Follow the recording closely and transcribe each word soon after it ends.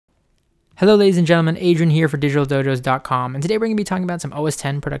Hello ladies and gentlemen, Adrian here for digitaldojos.com, and today we're going to be talking about some OS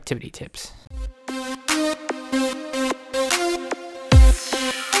X productivity tips.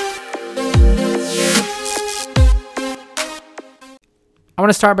 I want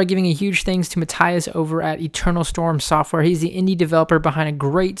to start by giving a huge thanks to Matthias over at Eternal Storm Software. He's the indie developer behind a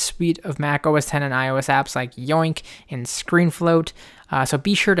great suite of Mac OS X and iOS apps like Yoink and ScreenFloat. So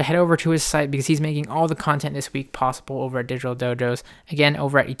be sure to head over to his site because he's making all the content this week possible over at Digital Dojos. Again,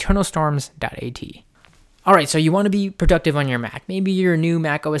 over at eternalstorms.at. Alright, so you want to be productive on your Mac. Maybe you're a new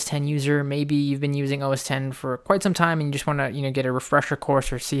Mac OS X user, maybe you've been using OS X for quite some time and you just want to, get a refresher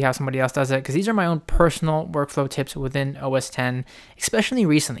course or see how somebody else does it, because these are my own personal workflow tips within OS X, especially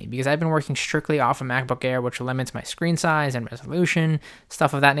recently, because I've been working strictly off a MacBook Air, which limits my screen size and resolution,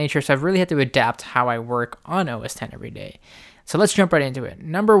 stuff of that nature, so I've really had to adapt how I work on OS X every day. So let's jump right into it.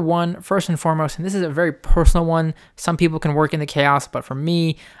 Number one, first and foremost, and this is a very personal one. Some people can work in the chaos, but for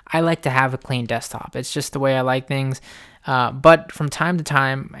me, I like to have a clean desktop. It's just the way I like things. But from time to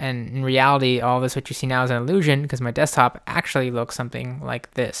time, and in reality, all this what you see now is an illusion because my desktop actually looks something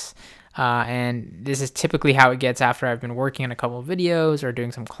like this. And this is typically how it gets after I've been working on a couple of videos or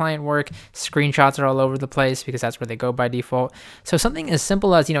doing some client work. Screenshots are all over the place because that's where they go by default. So something as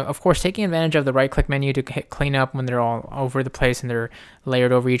simple as, of course, taking advantage of the right click menu to hit clean up when they're all over the place and they're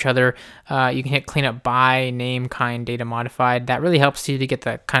layered over each other. You can hit clean up by name, kind, data modified. That really helps you to get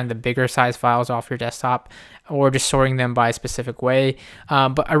the kind of the bigger size files off your desktop, or just sorting them by a specific way.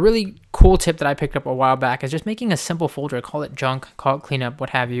 But a really cool tip that I picked up a while back is just making a simple folder, call it junk, call it cleanup, what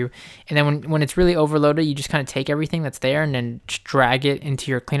have you. And then when it's really overloaded, you just kind of take everything that's there and then just drag it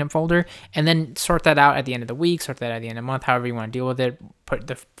into your cleanup folder and then sort that out at the end of the week, sort that out at the end of the month, however you want to deal with it, put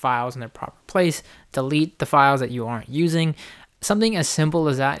the files in their proper place, delete the files that you aren't using. Something as simple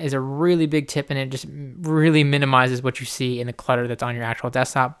as that is a really big tip, and it just really minimizes what you see in the clutter that's on your actual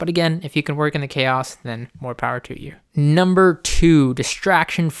desktop. But again, if you can work in the chaos, then more power to you. Number two,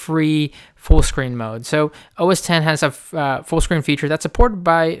 distraction-free full screen mode. So OS X has a full screen feature that's supported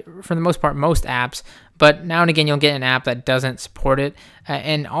by, for the most part, most apps, but now and again you'll get an app that doesn't support it.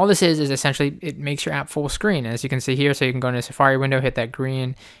 And all this is essentially it makes your app full screen, as you can see here. So you can go into the Safari window, hit that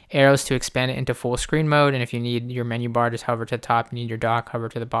green arrows to expand it into full screen mode. And if you need your menu bar, just hover to the top. You need your dock, hover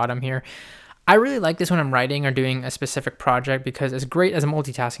to the bottom here. I really like this when I'm writing or doing a specific project, because as great as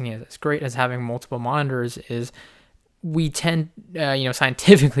multitasking is, as great as having multiple monitors is, we tend,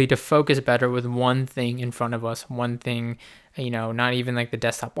 scientifically to focus better with one thing in front of us, one thing, not even like the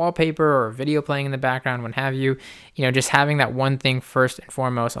desktop wallpaper or video playing in the background, what have you. Just having that one thing first and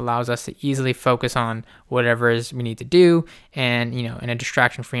foremost allows us to easily focus on whatever it is we need to do. And, in a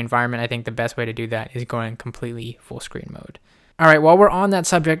distraction-free environment, I think the best way to do that is going completely full screen mode. All right, while we're on that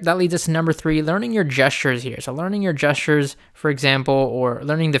subject, that leads us to number three, learning your gestures here. So learning your gestures, for example, or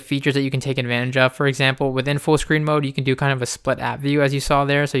learning the features that you can take advantage of. For example, within full screen mode, you can do kind of a split app view, as you saw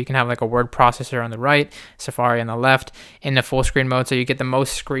there. So you can have like a word processor on the right, Safari on the left, in the full screen mode. So you get the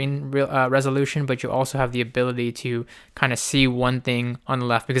most screen resolution, but you also have the ability to kind of see one thing on the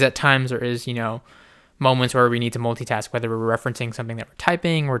left, because at times there is, moments where we need to multitask, whether we're referencing something that we're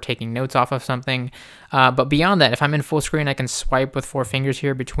typing or taking notes off of something. But beyond that, if I'm in full screen, I can swipe with 4 fingers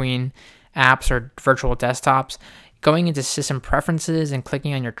here between apps or virtual desktops. Going into system preferences and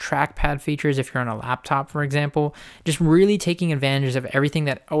clicking on your trackpad features if you're on a laptop, for example, just really taking advantage of everything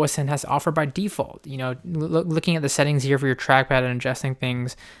that OS X has to offer by default. Looking at the settings here for your trackpad and adjusting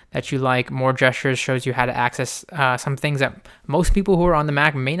things that you like. More gestures shows you how to access some things that most people who are on the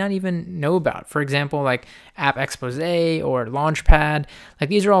Mac may not even know about. For example, like App Expose or Launchpad.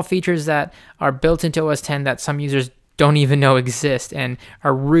 Like, these are all features that are built into OS X that some users don't even know exist and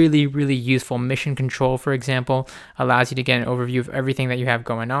are really, really useful. Mission control, for example, allows you to get an overview of everything that you have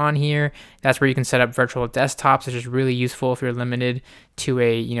going on here. That's where you can set up virtual desktops, which is really useful if you're limited to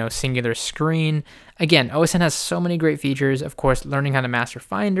a singular screen. Again, OS X has so many great features. Of course, learning how to master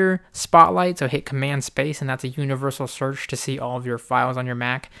Finder, Spotlight, so hit Command Space, and that's a universal search to see all of your files on your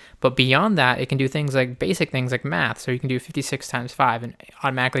Mac. But beyond that, it can do things like basic things like math. So you can do 56 times 5 and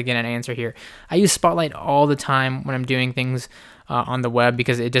automatically get an answer here. I use Spotlight all the time when I'm doing things on the web,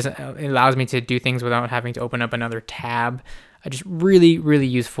 because it allows me to do things without having to open up another tab. Just really, really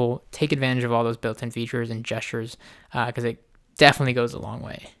useful. Take advantage of all those built-in features and gestures, because it definitely goes a long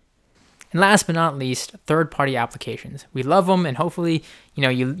way. And last but not least, third-party applications. We love them, and hopefully, you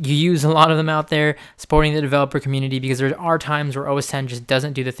use a lot of them out there, supporting the developer community, because there are times where OS X just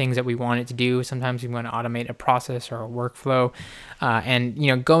doesn't do the things that we want it to do. Sometimes we want to automate a process or a workflow,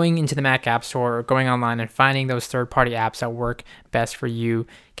 and going into the Mac App Store or going online and finding those third-party apps that work best for you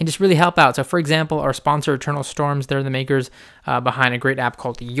can just really help out. So for example, our sponsor Eternal Storms, they're the makers behind a great app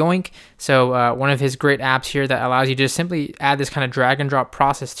called Yoink. So one of his great apps here that allows you to just simply add this kind of drag and drop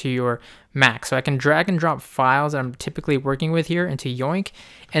process to your Mac. So I can drag and drop files that I'm typically working with here into Yoink.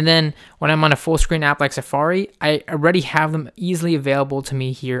 And then when I'm on a full screen app like Safari, I already have them easily available to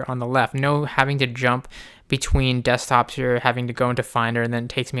me here on the left. No having to jump between desktops here, having to go into Finder, and then it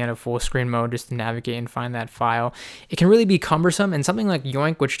takes me out of full screen mode just to navigate and find that file. It can really be cumbersome, and something like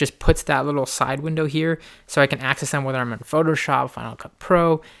Yoink, which just puts that little side window here so I can access them whether I'm in Photoshop, Final Cut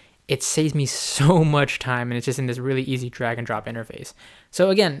Pro, it saves me so much time, and it's just in this really easy drag and drop interface. So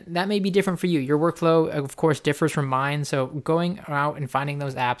again, that may be different for you. Your workflow, of course, differs from mine, so going out and finding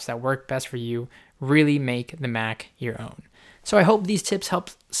those apps that work best for you really make the Mac your own. So I hope these tips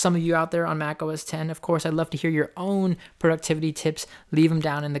help some of you out there on Mac OS X. Of course, I'd love to hear your own productivity tips. Leave them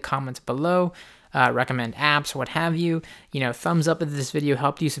down in the comments below. Recommend apps, what have you. Thumbs up if this video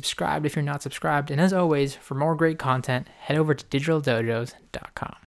helped you. Subscribe if you're not subscribed. And as always, for more great content, head over to digitaldojos.com.